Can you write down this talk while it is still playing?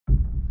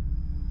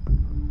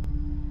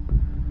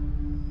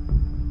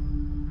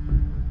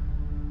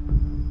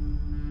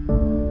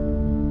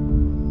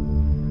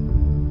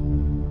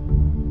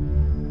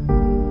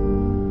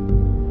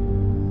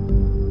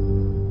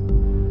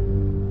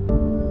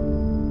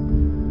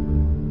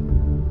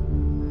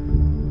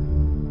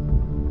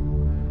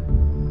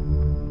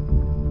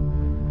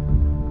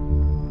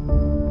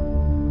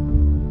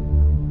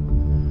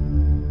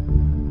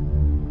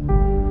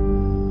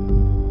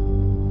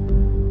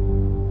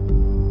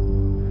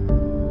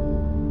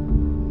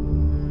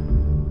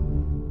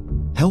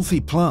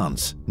Healthy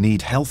plants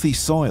need healthy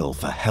soil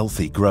for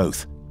healthy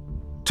growth.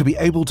 To be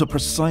able to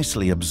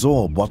precisely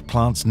absorb what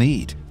plants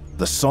need,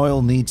 the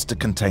soil needs to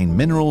contain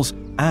minerals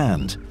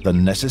and the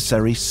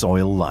necessary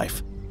soil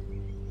life.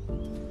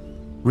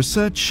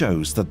 Research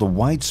shows that the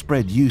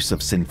widespread use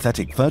of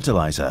synthetic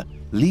fertilizer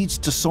leads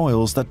to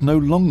soils that no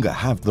longer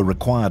have the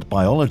required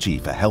biology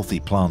for healthy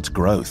plant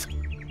growth.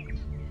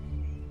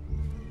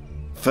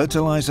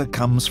 Fertilizer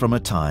comes from a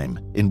time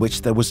in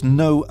which there was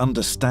no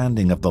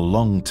understanding of the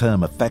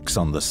long-term effects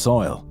on the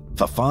soil.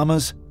 For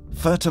farmers,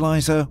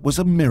 fertilizer was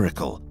a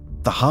miracle.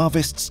 The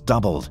harvests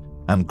doubled,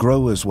 and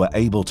growers were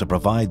able to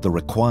provide the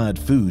required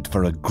food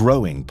for a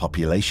growing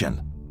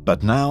population.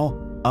 But now,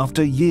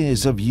 after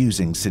years of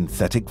using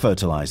synthetic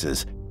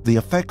fertilizers, the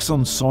effects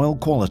on soil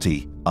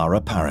quality are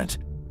apparent.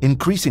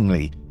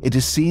 Increasingly, it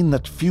is seen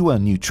that fewer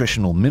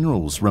nutritional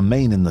minerals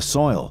remain in the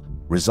soil,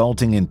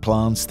 resulting in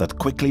plants that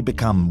quickly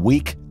become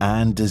weak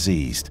and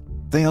diseased.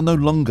 They are no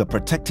longer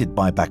protected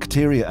by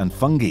bacteria and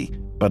fungi,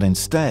 but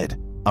instead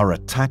are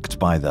attacked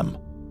by them.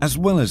 As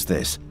well as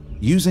this,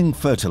 using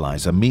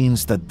fertilizer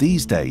means that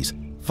these days,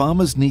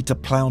 farmers need to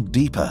plow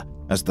deeper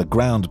as the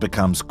ground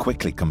becomes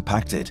quickly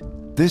compacted.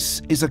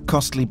 This is a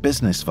costly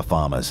business for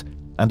farmers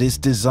and is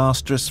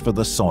disastrous for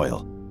the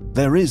soil.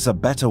 There is a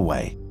better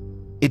way.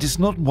 It is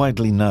not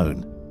widely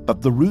known, but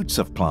the roots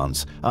of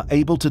plants are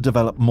able to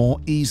develop more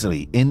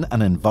easily in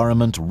an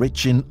environment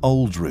rich in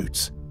old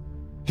roots.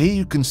 Here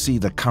you can see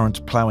the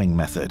current plowing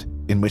method,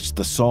 in which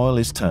the soil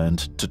is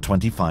turned to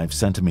 25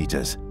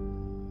 centimeters.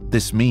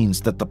 This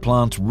means that the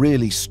plant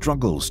really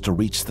struggles to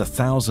reach the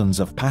thousands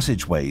of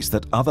passageways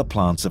that other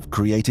plants have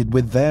created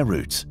with their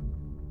roots.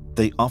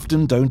 They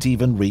often don't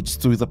even reach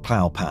through the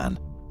plow pan,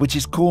 which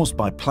is caused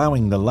by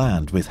plowing the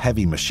land with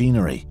heavy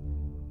machinery.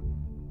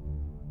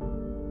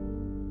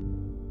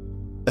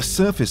 A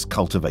surface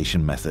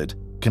cultivation method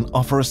can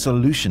offer a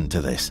solution to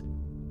this.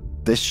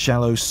 This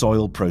shallow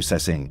soil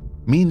processing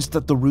means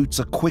that the roots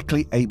are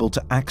quickly able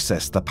to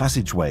access the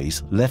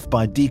passageways left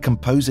by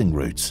decomposing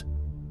roots.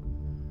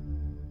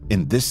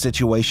 In this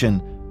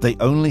situation, they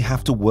only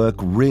have to work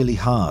really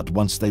hard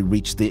once they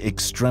reach the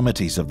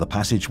extremities of the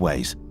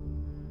passageways.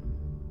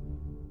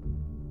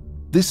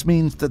 This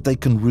means that they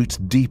can root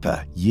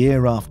deeper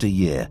year after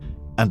year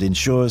and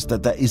ensures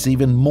that there is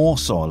even more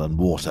soil and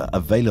water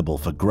available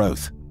for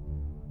growth.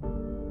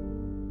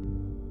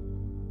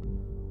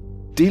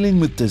 Dealing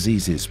with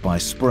diseases by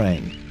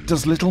spraying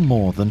does little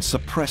more than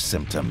suppress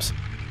symptoms.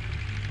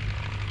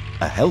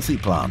 A healthy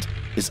plant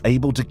is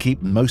able to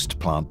keep most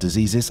plant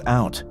diseases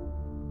out.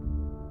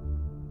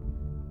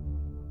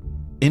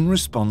 In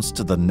response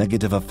to the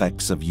negative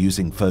effects of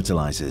using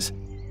fertilizers,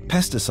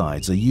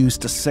 pesticides are used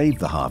to save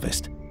the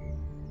harvest.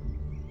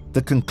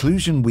 The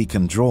conclusion we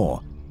can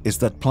draw is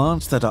that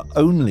plants that are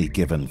only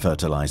given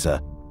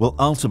fertilizer will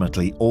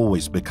ultimately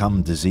always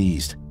become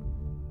diseased.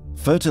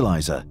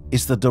 Fertilizer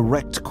is the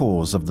direct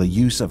cause of the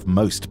use of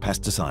most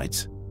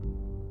pesticides.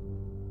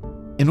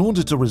 In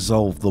order to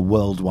resolve the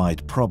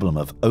worldwide problem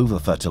of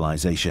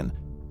over-fertilization,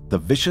 the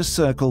vicious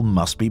circle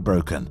must be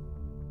broken.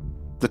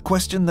 The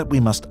question that we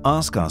must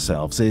ask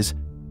ourselves is,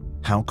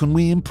 how can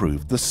we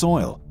improve the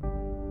soil?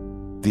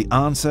 The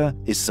answer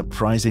is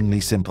surprisingly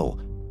simple,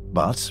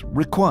 but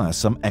requires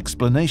some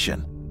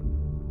explanation.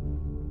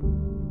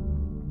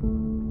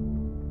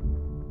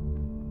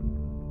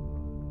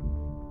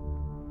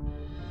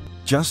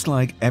 Just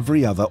like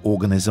every other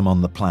organism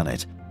on the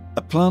planet,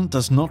 a plant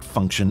does not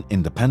function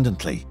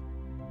independently.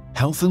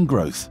 Health and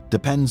growth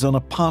depends on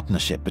a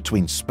partnership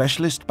between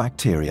specialist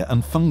bacteria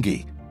and fungi.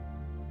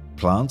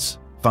 Plants,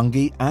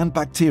 fungi, and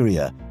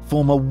bacteria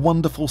form a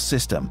wonderful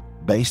system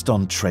based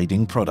on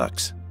trading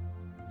products.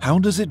 How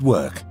does it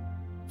work?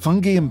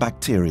 Fungi and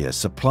bacteria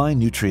supply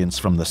nutrients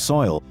from the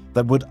soil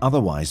that would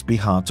otherwise be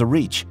hard to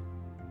reach.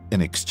 In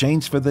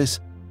exchange for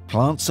this,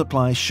 plants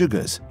supply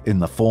sugars in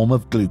the form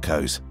of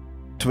glucose.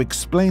 To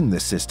explain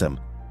this system,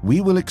 we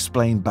will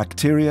explain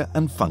bacteria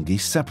and fungi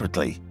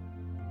separately.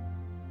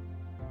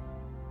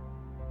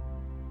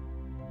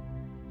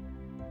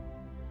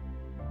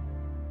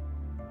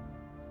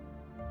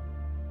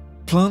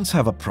 Plants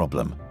have a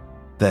problem.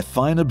 Their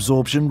fine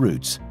absorption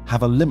roots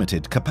have a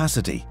limited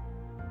capacity.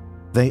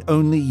 They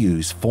only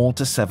use 4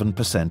 to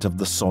 7% of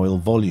the soil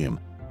volume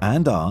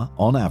and are,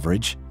 on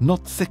average,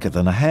 not thicker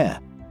than a hair.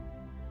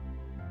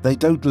 They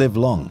don't live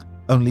long,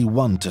 only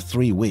 1 to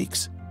 3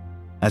 weeks.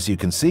 As you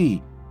can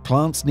see,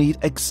 plants need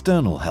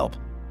external help.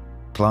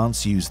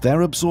 Plants use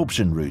their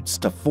absorption roots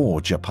to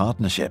forge a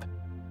partnership.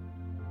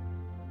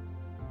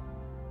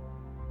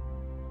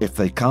 If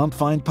they can't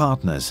find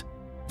partners,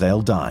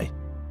 they'll die.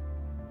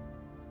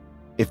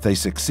 If they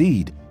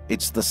succeed,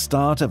 it's the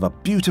start of a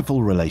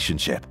beautiful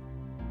relationship.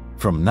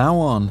 From now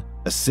on,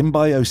 a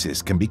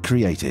symbiosis can be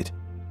created.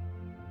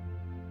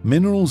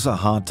 Minerals are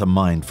hard to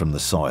mine from the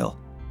soil,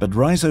 but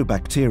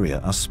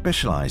rhizobacteria are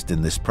specialized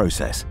in this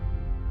process,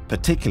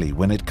 particularly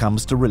when it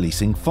comes to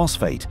releasing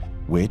phosphate,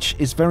 which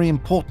is very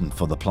important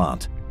for the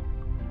plant.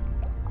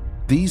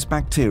 These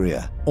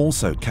bacteria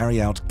also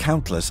carry out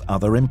countless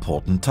other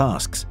important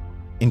tasks,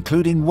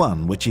 including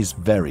one which is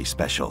very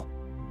special.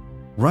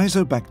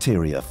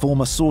 Rhizobacteria form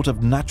a sort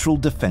of natural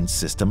defense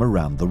system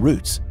around the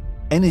roots.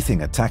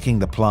 Anything attacking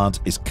the plant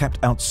is kept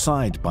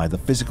outside by the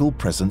physical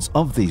presence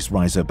of these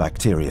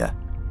rhizobacteria.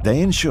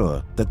 They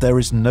ensure that there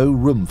is no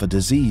room for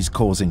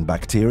disease-causing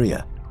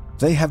bacteria.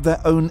 They have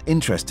their own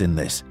interest in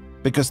this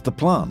because the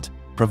plant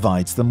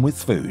provides them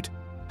with food.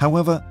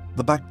 However,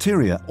 the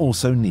bacteria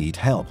also need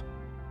help.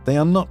 They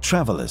are not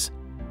travelers.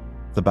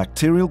 The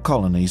bacterial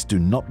colonies do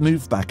not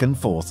move back and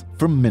forth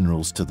from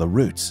minerals to the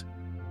roots.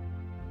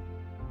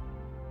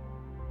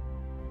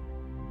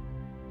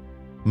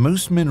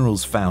 Most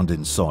minerals found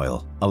in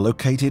soil are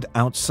located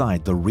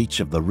outside the reach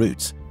of the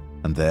roots,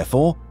 and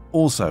therefore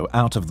also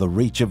out of the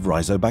reach of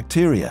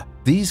rhizobacteria.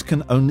 These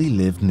can only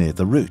live near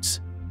the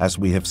roots. As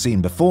we have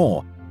seen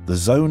before, the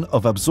zone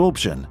of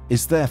absorption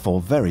is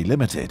therefore very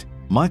limited.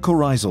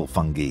 Mycorrhizal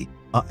fungi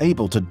are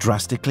able to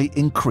drastically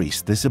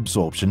increase this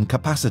absorption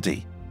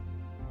capacity.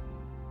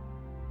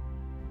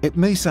 It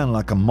may sound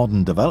like a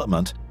modern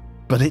development,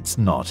 but it's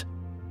not.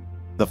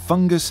 The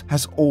fungus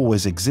has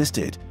always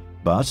existed,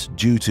 but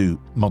due to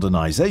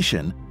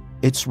modernization,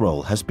 its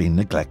role has been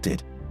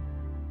neglected.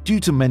 Due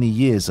to many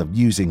years of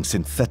using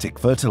synthetic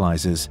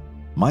fertilizers,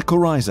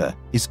 mycorrhiza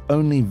is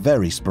only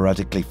very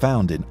sporadically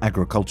found in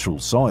agricultural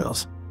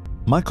soils.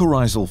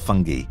 Mycorrhizal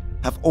fungi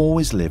have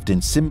always lived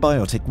in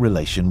symbiotic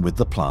relation with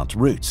the plant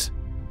roots.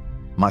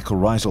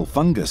 Mycorrhizal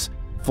fungus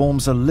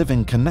forms a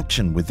living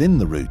connection within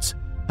the roots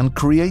and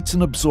creates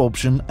an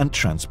absorption and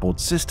transport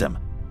system.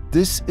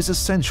 This is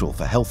essential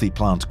for healthy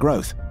plant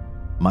growth.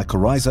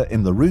 Mycorrhiza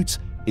in the roots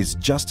is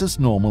just as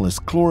normal as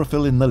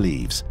chlorophyll in the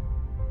leaves.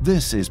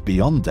 This is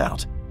beyond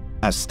doubt.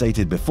 As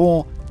stated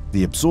before,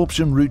 the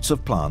absorption roots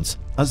of plants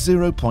are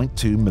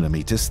 0.2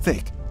 mm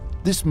thick.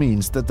 This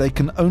means that they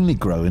can only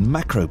grow in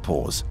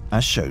macropores,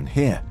 as shown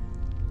here.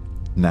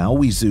 Now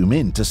we zoom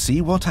in to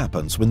see what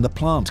happens when the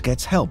plant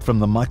gets help from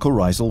the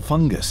mycorrhizal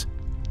fungus.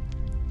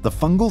 The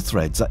fungal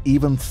threads are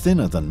even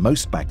thinner than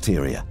most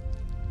bacteria.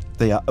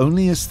 They are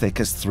only as thick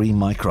as 3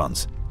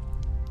 microns.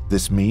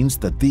 This means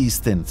that these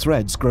thin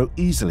threads grow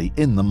easily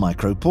in the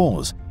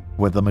micropores,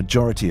 where the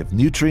majority of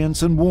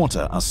nutrients and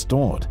water are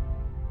stored.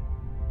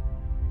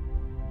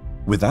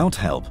 Without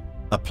help,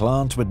 a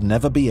plant would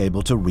never be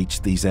able to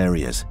reach these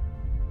areas.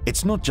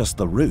 It's not just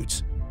the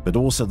roots, but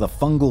also the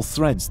fungal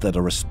threads that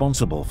are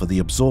responsible for the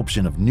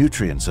absorption of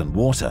nutrients and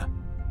water.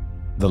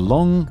 The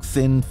long,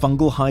 thin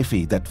fungal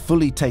hyphae that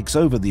fully takes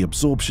over the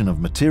absorption of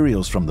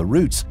materials from the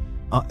roots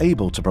are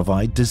able to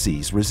provide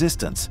disease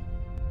resistance.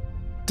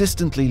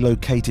 Distantly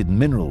located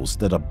minerals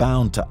that are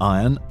bound to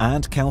iron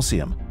and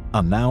calcium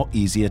are now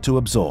easier to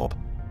absorb.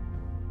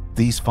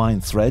 These fine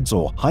threads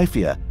or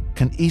hyphae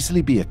can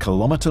easily be a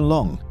kilometer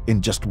long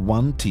in just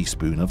 1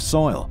 teaspoon of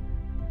soil.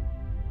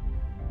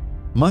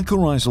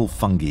 Mycorrhizal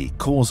fungi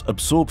cause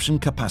absorption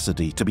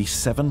capacity to be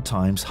 7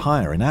 times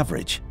higher in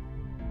average.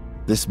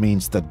 This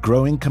means that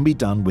growing can be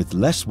done with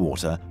less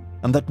water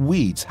and that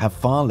weeds have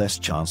far less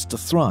chance to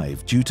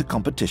thrive due to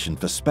competition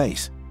for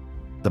space.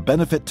 The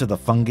benefit to the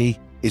fungi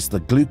is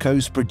the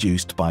glucose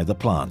produced by the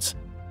plants.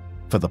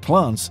 For the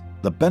plants,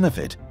 the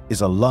benefit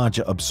is a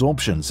larger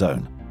absorption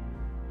zone.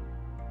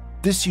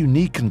 This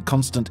unique and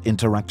constant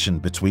interaction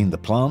between the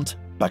plant,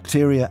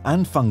 bacteria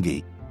and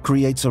fungi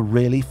creates a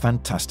really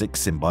fantastic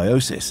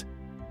symbiosis.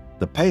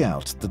 The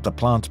payout that the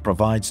plant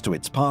provides to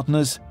its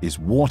partners is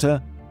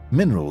water,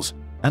 minerals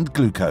and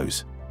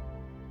glucose.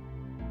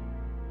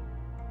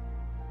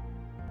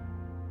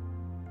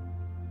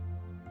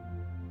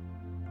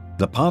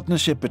 The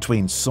partnership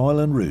between soil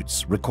and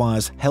roots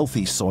requires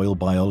healthy soil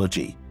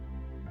biology.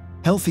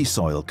 Healthy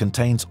soil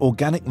contains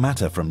organic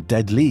matter from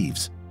dead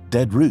leaves,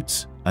 dead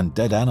roots, and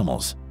dead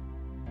animals.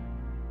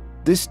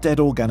 This dead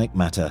organic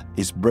matter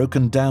is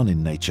broken down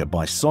in nature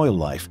by soil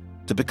life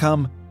to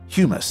become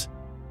humus.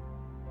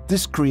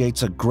 This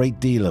creates a great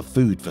deal of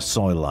food for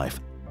soil life,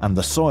 and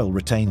the soil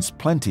retains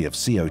plenty of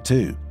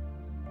CO2.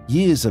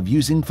 Years of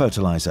using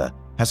fertilizer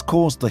has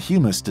caused the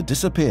humus to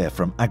disappear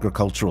from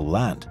agricultural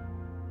land.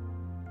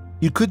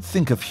 You could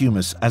think of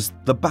humus as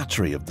the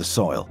battery of the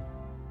soil.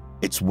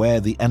 It's where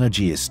the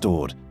energy is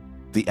stored,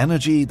 the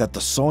energy that the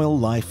soil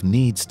life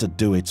needs to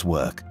do its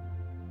work.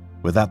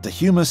 Without the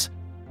humus,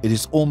 it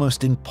is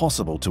almost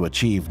impossible to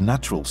achieve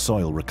natural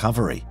soil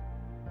recovery.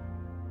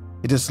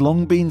 It has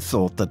long been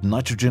thought that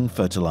nitrogen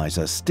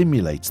fertilizer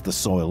stimulates the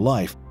soil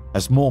life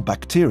as more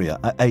bacteria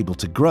are able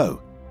to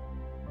grow.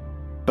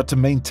 But to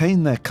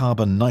maintain their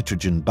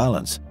carbon-nitrogen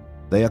balance,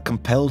 they are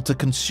compelled to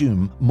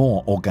consume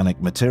more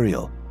organic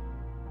material,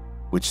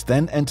 which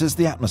then enters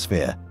the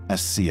atmosphere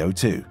as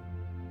CO2.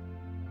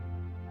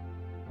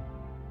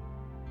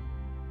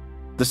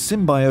 The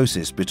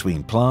symbiosis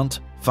between plant,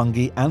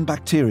 fungi and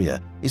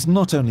bacteria is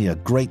not only a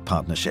great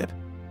partnership,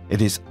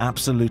 it is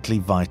absolutely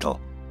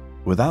vital.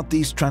 Without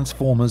these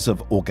transformers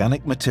of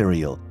organic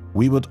material,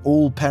 we would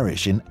all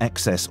perish in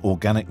excess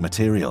organic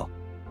material.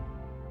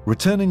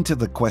 Returning to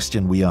the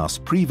question we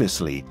asked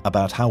previously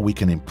about how we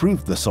can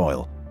improve the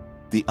soil,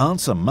 the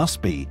answer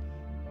must be,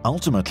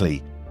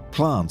 ultimately,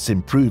 plants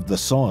improve the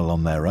soil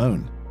on their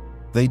own.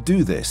 They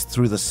do this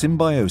through the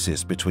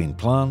symbiosis between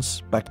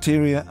plants,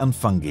 bacteria, and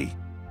fungi.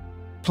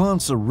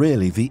 Plants are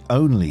really the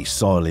only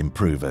soil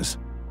improvers.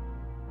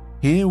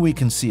 Here we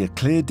can see a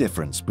clear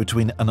difference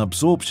between an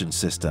absorption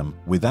system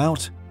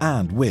without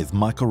and with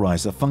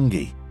mycorrhiza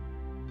fungi.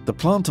 The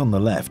plant on the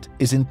left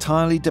is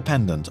entirely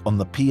dependent on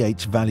the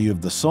pH value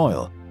of the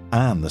soil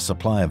and the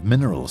supply of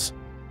minerals.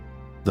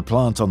 The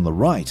plant on the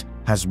right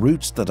has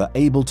roots that are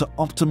able to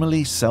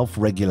optimally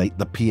self-regulate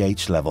the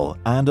pH level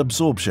and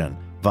absorption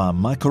via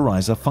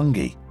mycorrhiza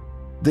fungi.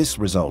 This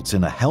results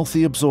in a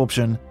healthy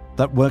absorption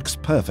that works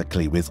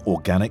perfectly with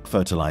organic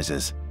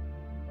fertilizers.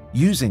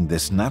 Using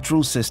this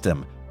natural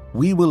system,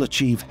 we will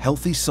achieve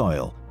healthy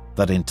soil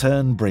that in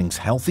turn brings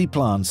healthy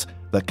plants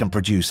that can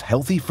produce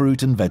healthy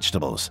fruit and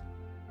vegetables.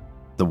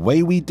 The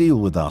way we deal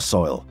with our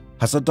soil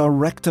has a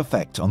direct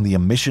effect on the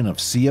emission of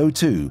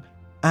CO2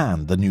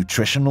 and the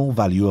nutritional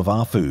value of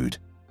our food.